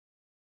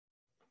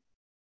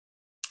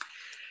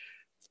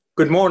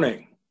Good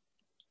morning.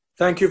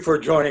 Thank you for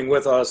joining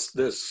with us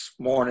this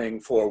morning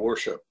for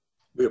worship.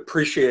 We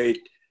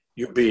appreciate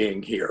you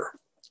being here.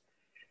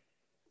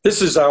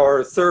 This is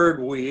our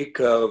third week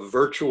of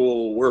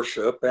virtual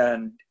worship,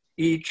 and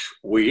each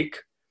week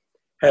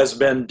has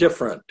been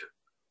different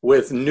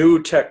with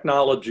new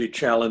technology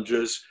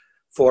challenges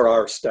for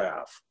our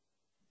staff.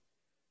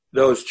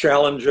 Those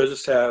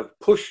challenges have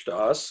pushed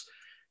us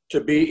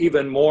to be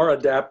even more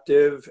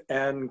adaptive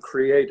and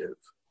creative.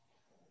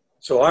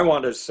 So I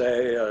want to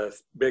say a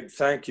big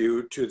thank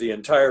you to the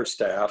entire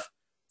staff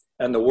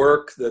and the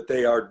work that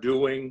they are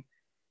doing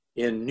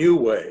in new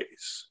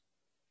ways.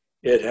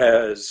 It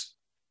has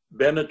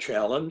been a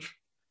challenge,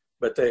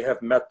 but they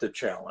have met the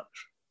challenge.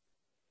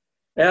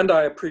 And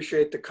I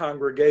appreciate the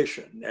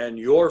congregation and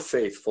your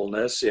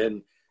faithfulness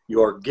in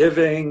your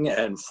giving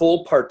and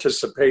full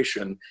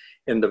participation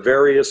in the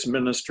various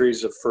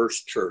ministries of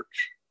First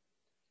Church.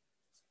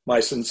 My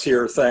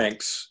sincere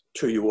thanks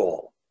to you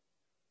all.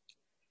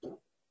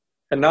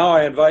 And now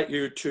I invite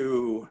you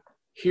to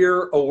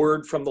hear a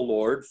word from the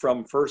Lord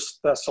from 1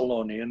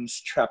 Thessalonians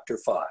chapter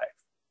 5,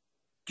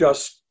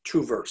 just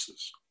 2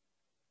 verses.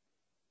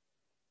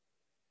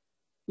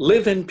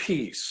 Live in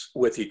peace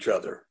with each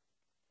other.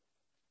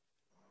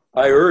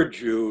 I urge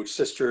you,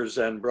 sisters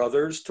and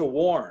brothers, to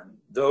warn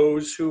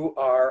those who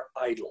are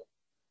idle,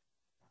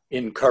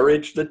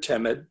 encourage the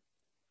timid,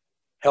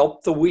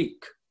 help the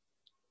weak,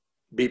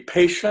 be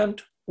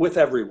patient with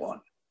everyone.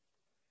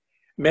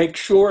 Make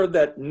sure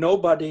that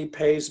nobody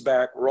pays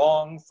back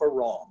wrong for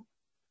wrong,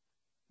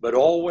 but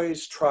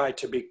always try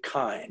to be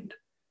kind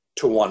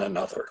to one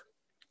another.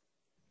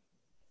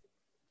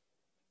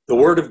 The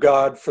word of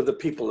God for the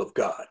people of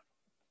God.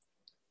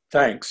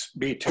 Thanks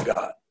be to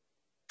God.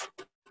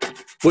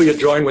 Will you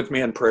join with me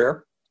in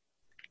prayer?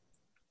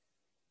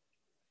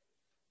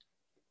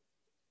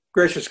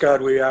 Gracious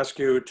God, we ask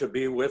you to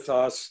be with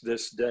us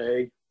this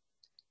day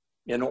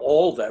in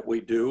all that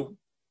we do.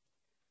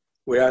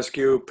 We ask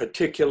you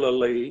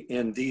particularly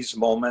in these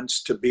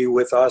moments to be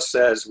with us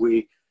as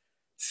we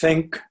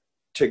think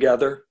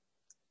together,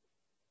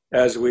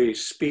 as we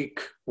speak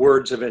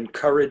words of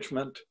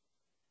encouragement,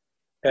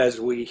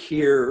 as we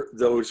hear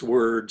those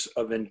words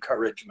of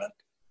encouragement,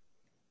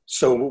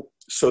 so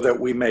that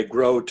we may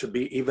grow to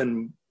be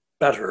even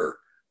better,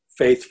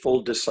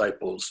 faithful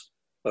disciples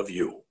of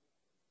you.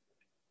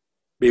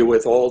 Be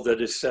with all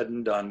that is said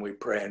and done, we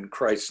pray in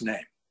Christ's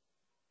name.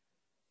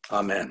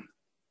 Amen.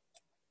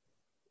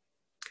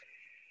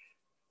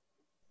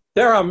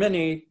 There are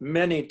many,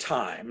 many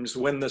times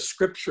when the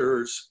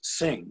scriptures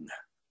sing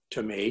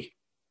to me.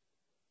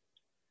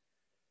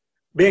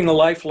 Being a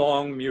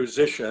lifelong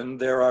musician,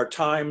 there are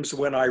times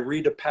when I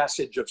read a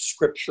passage of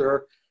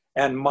scripture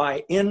and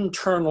my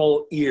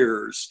internal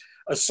ears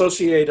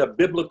associate a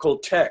biblical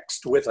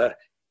text with a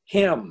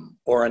hymn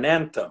or an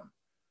anthem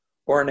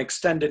or an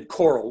extended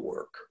choral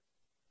work.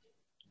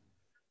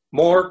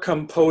 More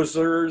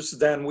composers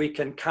than we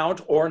can count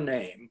or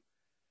name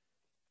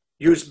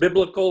use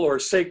biblical or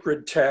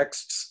sacred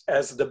texts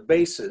as the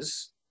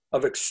basis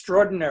of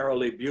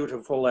extraordinarily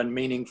beautiful and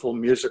meaningful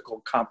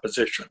musical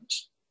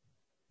compositions.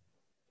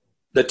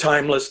 The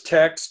timeless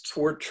texts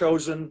were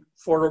chosen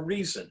for a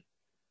reason,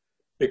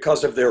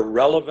 because of their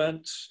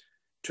relevance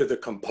to the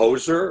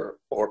composer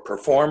or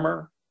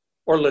performer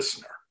or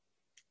listener.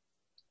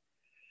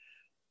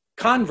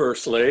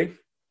 Conversely,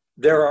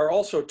 there are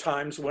also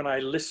times when I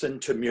listen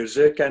to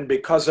music, and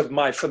because of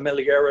my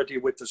familiarity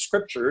with the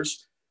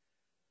scriptures,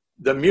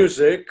 the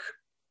music,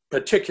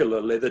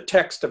 particularly the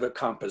text of a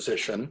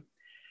composition,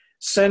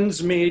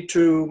 sends me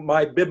to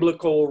my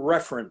biblical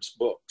reference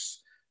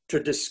books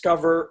to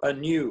discover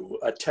anew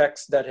a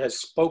text that has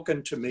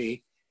spoken to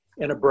me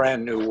in a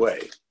brand new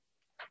way.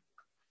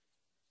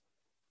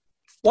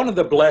 One of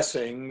the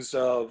blessings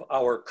of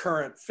our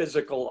current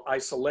physical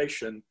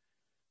isolation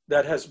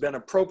that has been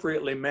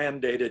appropriately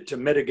mandated to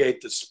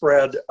mitigate the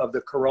spread of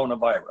the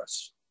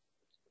coronavirus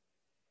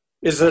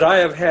is that I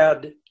have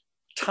had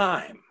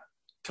time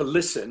to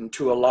listen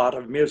to a lot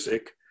of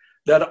music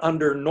that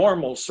under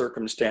normal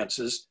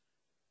circumstances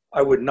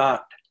I would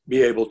not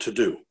be able to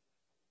do.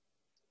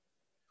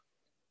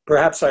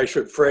 Perhaps I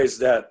should phrase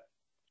that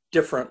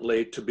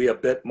differently to be a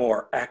bit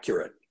more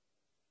accurate.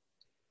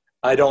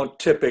 I don't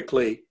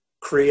typically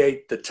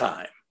create the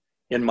time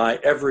in my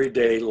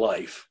everyday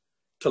life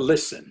to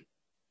listen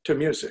to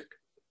music.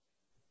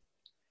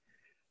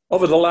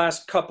 Over the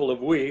last couple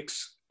of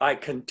weeks, I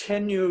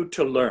continue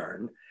to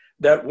learn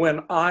that when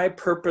I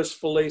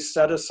purposefully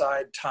set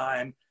aside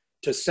time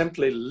to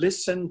simply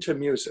listen to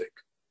music,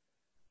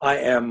 I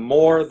am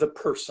more the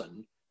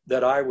person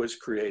that I was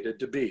created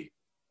to be.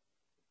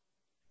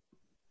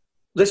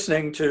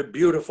 Listening to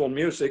beautiful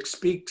music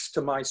speaks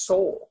to my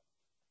soul.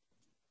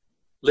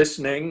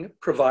 Listening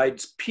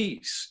provides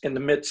peace in the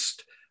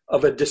midst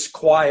of a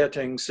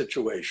disquieting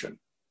situation.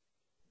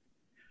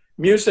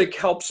 Music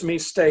helps me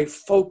stay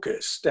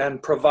focused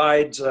and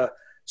provides a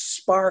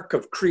spark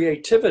of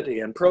creativity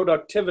and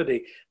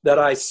productivity that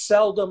I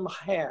seldom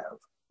have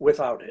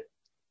without it.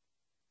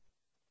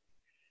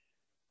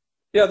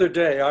 The other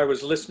day, I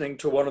was listening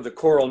to one of the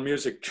choral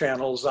music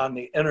channels on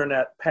the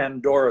internet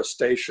Pandora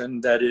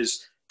station that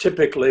is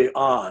typically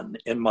on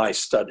in my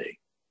study.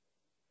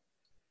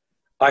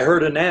 I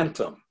heard an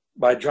anthem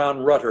by John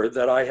Rutter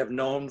that I have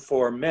known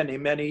for many,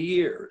 many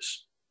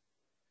years.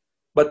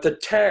 But the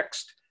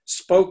text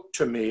spoke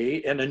to me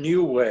in a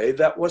new way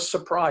that was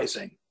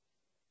surprising.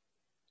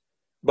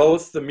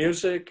 Both the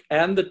music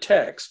and the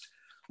text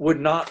would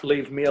not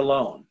leave me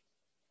alone.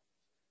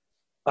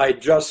 I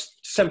just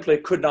simply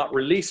could not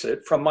release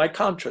it from my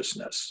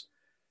consciousness.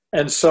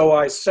 And so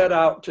I set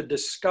out to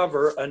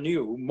discover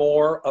anew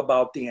more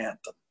about the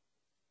anthem.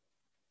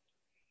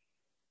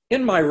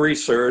 In my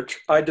research,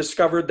 I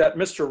discovered that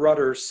Mr.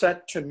 Rutter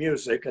set to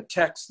music a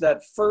text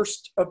that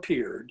first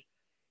appeared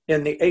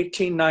in the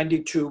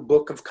 1892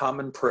 Book of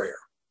Common Prayer.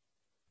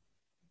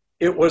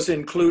 It was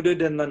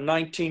included in the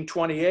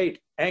 1928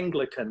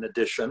 Anglican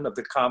edition of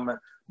the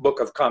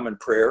Book of Common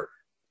Prayer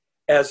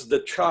as the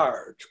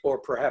charge, or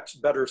perhaps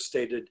better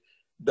stated,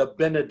 the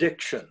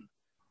benediction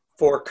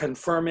for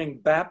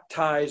confirming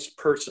baptized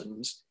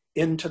persons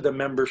into the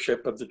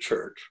membership of the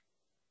church.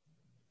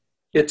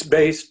 It's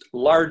based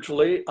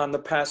largely on the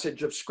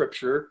passage of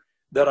scripture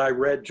that I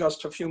read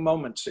just a few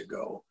moments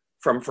ago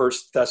from I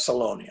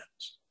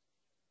Thessalonians.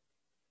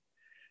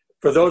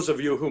 For those of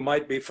you who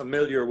might be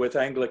familiar with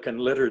Anglican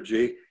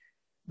liturgy,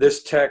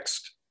 this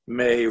text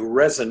may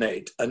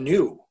resonate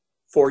anew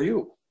for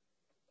you.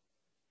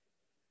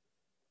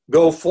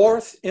 Go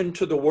forth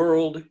into the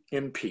world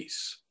in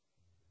peace.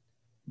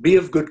 Be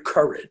of good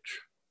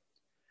courage.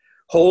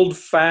 Hold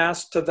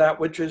fast to that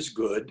which is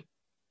good.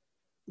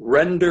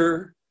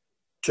 Render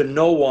to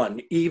no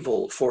one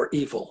evil for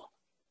evil.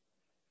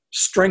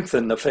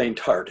 Strengthen the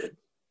faint-hearted.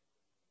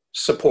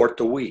 Support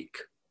the weak.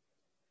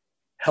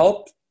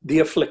 Help the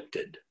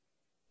afflicted.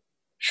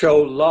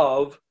 Show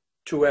love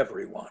to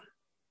everyone.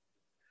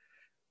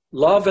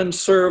 Love and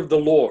serve the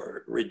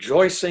Lord,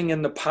 rejoicing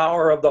in the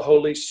power of the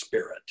Holy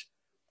Spirit.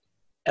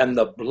 And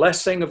the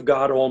blessing of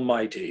God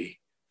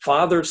Almighty,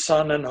 Father,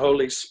 Son, and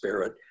Holy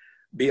Spirit,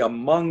 be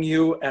among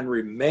you and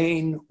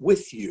remain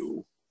with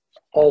you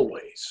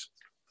always.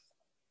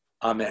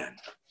 Amen.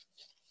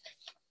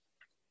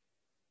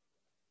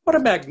 What a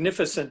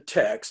magnificent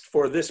text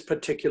for this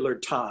particular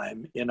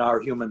time in our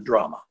human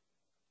drama.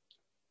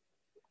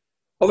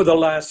 Over the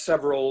last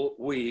several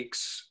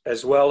weeks,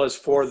 as well as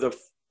for the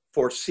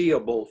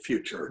foreseeable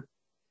future,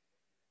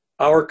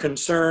 our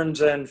concerns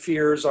and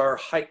fears are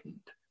heightened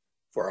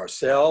for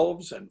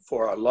ourselves and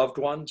for our loved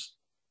ones,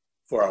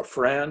 for our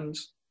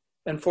friends,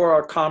 and for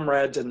our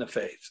comrades in the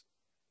faith.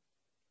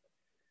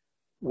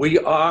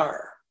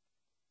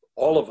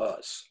 All of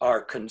us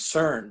are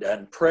concerned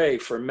and pray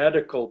for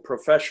medical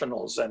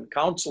professionals and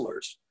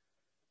counselors,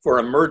 for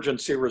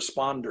emergency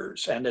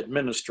responders and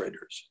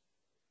administrators.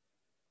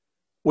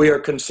 We are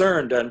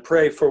concerned and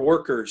pray for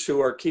workers who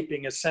are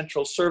keeping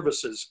essential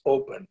services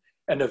open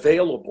and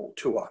available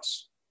to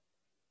us.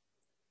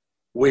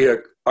 We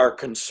are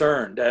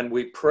concerned and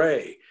we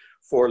pray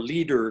for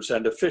leaders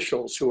and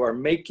officials who are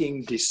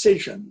making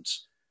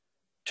decisions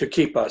to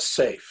keep us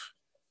safe.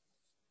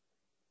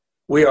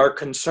 We are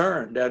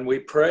concerned and we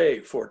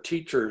pray for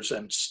teachers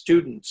and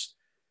students,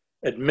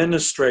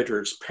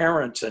 administrators,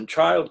 parents, and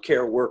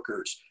childcare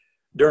workers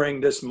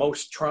during this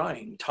most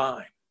trying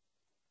time.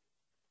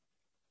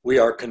 We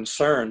are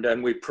concerned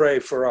and we pray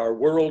for our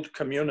world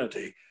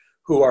community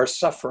who are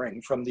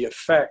suffering from the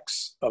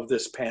effects of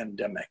this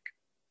pandemic.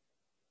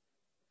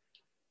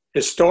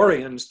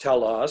 Historians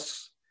tell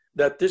us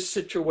that this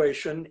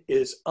situation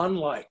is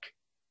unlike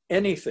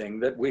anything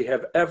that we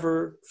have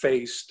ever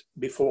faced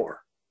before.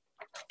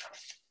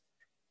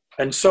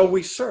 And so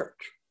we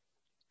search,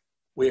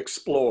 we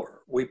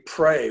explore, we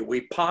pray,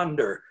 we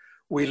ponder,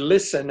 we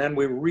listen, and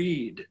we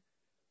read.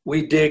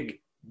 We dig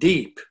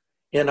deep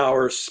in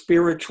our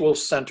spiritual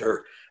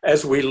center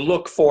as we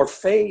look for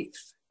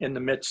faith in the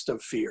midst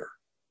of fear,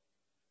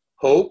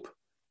 hope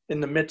in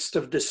the midst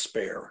of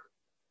despair,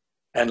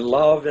 and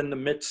love in the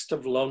midst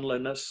of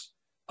loneliness,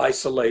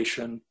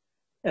 isolation,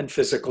 and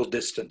physical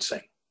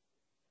distancing.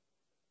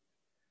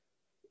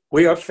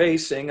 We are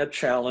facing a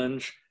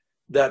challenge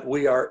that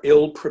we are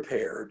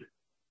ill-prepared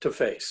to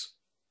face.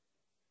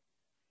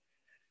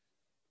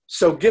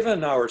 So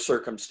given our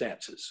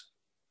circumstances,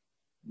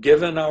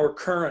 given our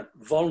current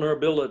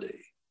vulnerability,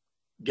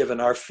 given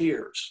our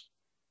fears,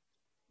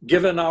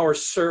 given our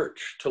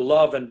search to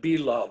love and be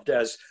loved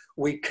as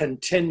we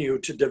continue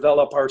to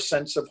develop our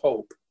sense of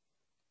hope,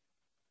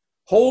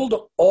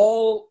 hold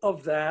all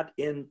of that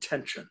in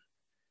tension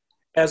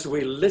as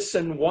we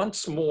listen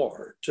once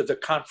more to the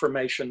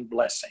confirmation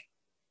blessing.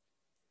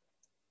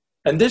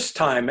 And this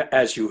time,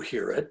 as you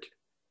hear it,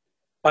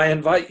 I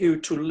invite you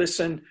to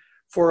listen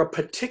for a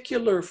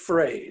particular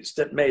phrase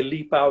that may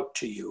leap out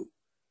to you.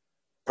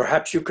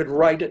 Perhaps you could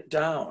write it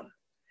down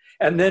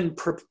and then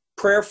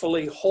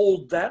prayerfully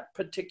hold that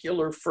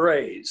particular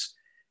phrase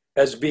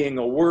as being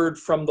a word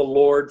from the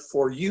Lord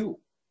for you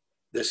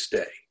this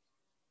day.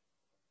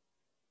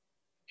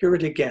 Hear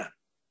it again.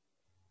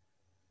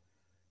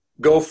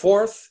 Go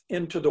forth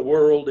into the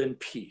world in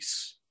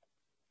peace.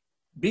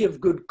 be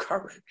of good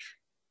courage.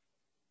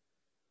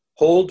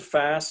 Hold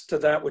fast to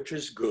that which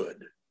is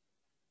good.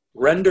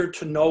 Render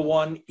to no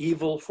one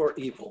evil for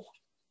evil.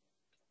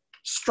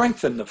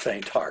 Strengthen the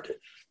faint-hearted.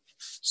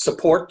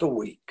 Support the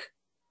weak.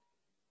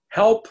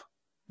 Help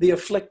the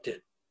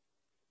afflicted.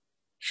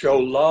 Show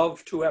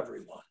love to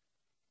everyone.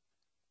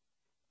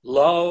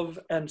 Love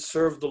and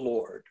serve the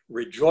Lord,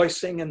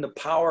 rejoicing in the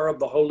power of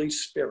the Holy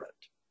Spirit.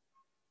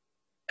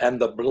 And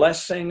the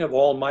blessing of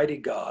Almighty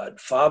God,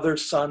 Father,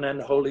 Son,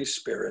 and Holy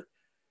Spirit,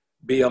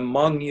 be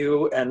among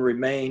you and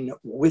remain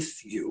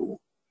with you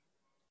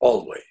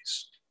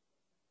always.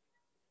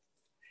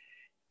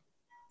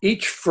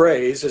 Each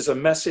phrase is a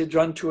message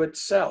unto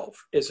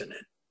itself, isn't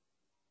it?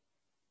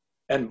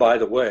 And by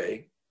the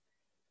way,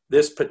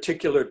 this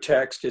particular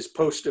text is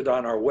posted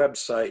on our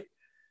website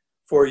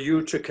for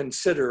you to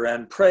consider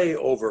and pray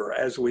over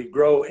as we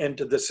grow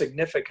into the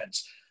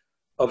significance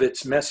of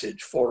its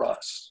message for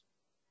us.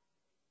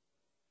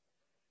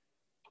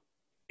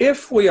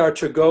 If we are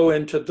to go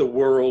into the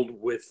world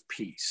with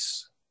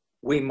peace,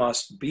 we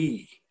must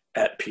be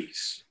at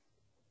peace.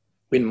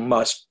 We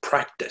must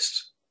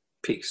practice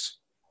peace.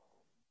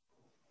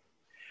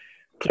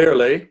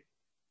 Clearly,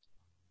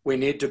 we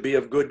need to be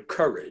of good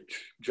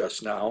courage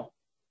just now.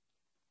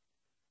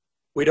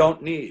 We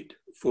don't need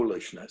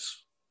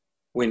foolishness.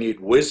 We need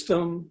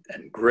wisdom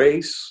and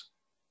grace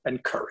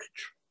and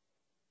courage.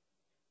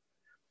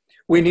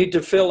 We need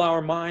to fill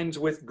our minds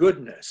with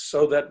goodness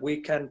so that we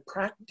can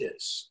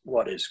practice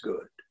what is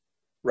good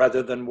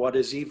rather than what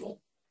is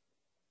evil.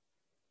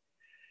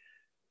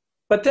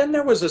 But then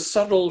there was a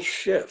subtle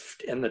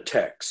shift in the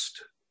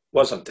text,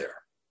 wasn't there?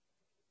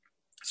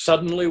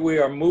 Suddenly we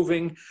are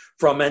moving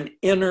from an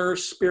inner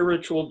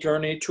spiritual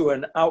journey to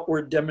an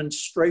outward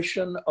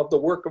demonstration of the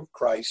work of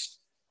Christ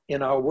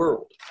in our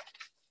world.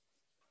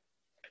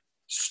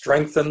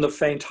 Strengthen the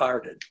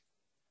faint-hearted,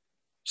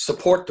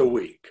 support the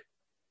weak,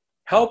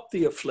 help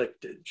the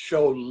afflicted,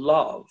 show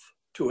love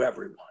to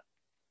everyone.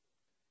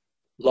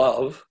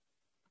 Love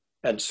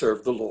and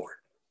serve the Lord.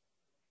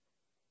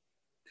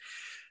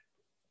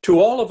 To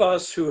all of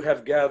us who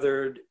have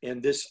gathered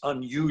in this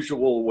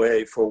unusual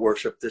way for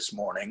worship this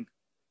morning,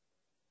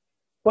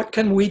 what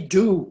can we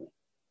do?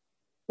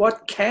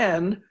 What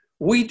can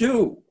we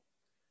do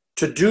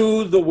to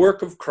do the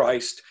work of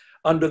Christ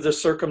under the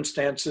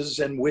circumstances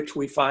in which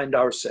we find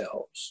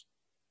ourselves?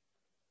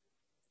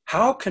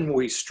 How can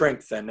we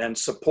strengthen and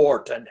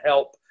support and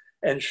help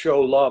and show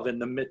love in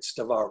the midst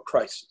of our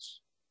crisis?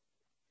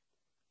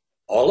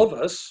 All of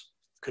us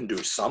can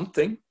do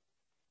something.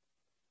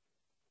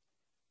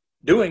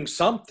 Doing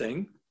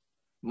something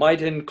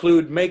might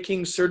include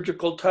making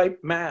surgical type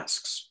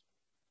masks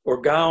or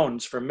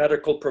gowns for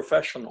medical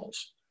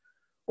professionals,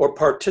 or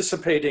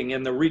participating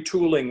in the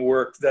retooling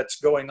work that's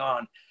going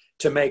on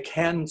to make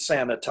hand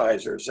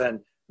sanitizers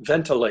and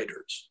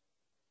ventilators.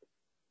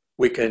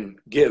 We can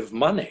give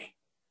money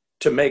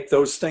to make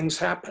those things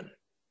happen.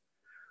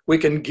 We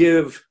can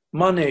give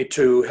money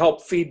to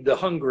help feed the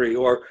hungry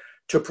or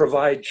to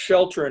provide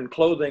shelter and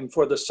clothing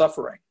for the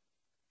suffering.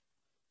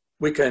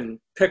 We can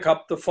pick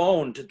up the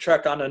phone to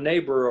check on a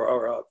neighbor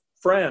or a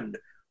friend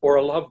or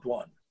a loved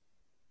one.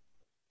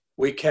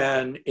 We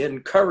can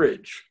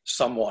encourage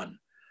someone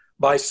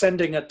by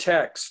sending a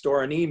text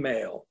or an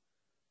email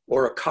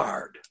or a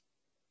card.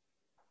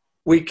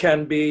 We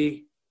can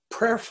be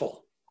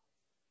prayerful,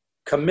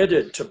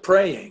 committed to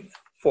praying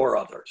for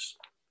others.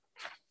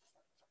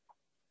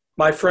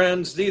 My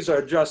friends, these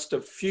are just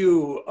a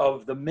few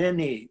of the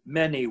many,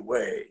 many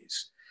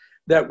ways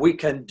that we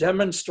can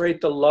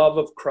demonstrate the love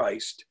of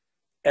Christ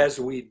as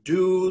we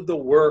do the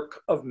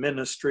work of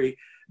ministry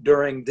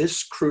during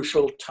this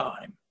crucial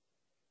time.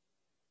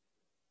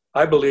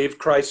 I believe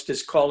Christ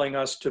is calling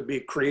us to be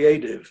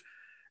creative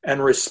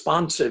and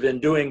responsive in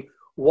doing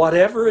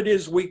whatever it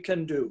is we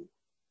can do,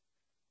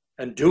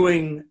 and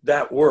doing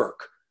that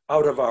work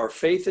out of our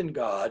faith in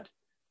God,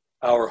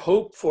 our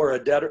hope for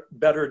a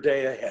better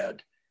day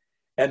ahead,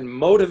 and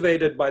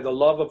motivated by the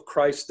love of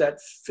Christ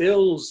that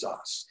fills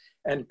us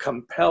and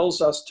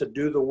compels us to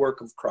do the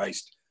work of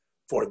Christ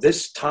for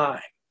this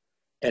time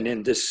and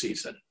in this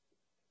season.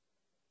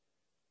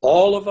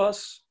 All of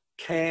us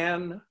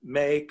can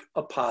make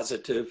a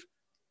positive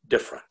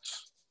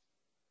difference.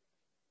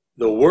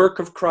 The work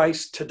of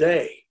Christ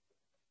today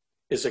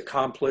is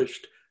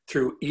accomplished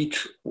through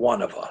each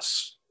one of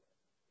us.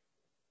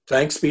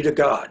 Thanks be to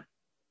God.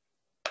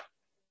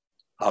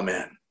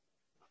 Amen.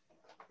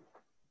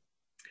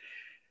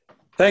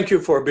 Thank you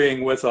for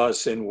being with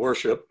us in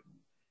worship.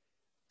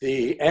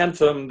 The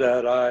anthem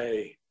that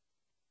I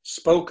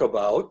spoke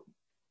about,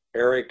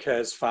 Eric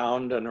has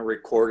found in a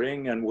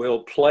recording, and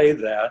we'll play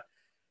that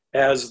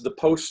as the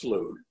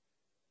postlude.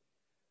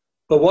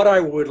 But what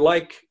I would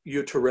like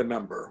you to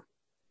remember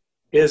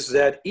is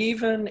that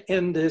even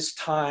in this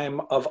time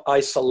of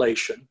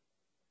isolation,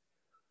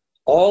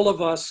 all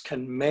of us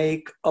can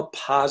make a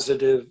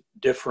positive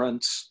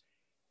difference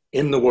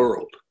in the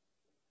world.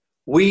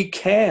 We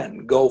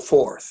can go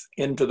forth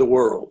into the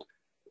world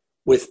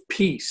with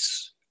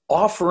peace,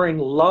 offering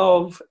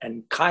love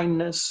and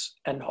kindness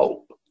and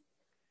hope.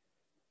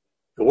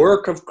 The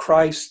work of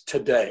Christ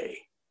today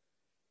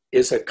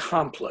is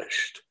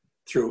accomplished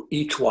through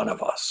each one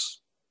of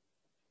us.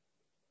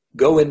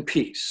 Go in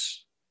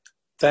peace.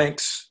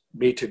 Thanks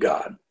be to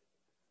God.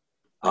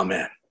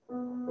 Amen.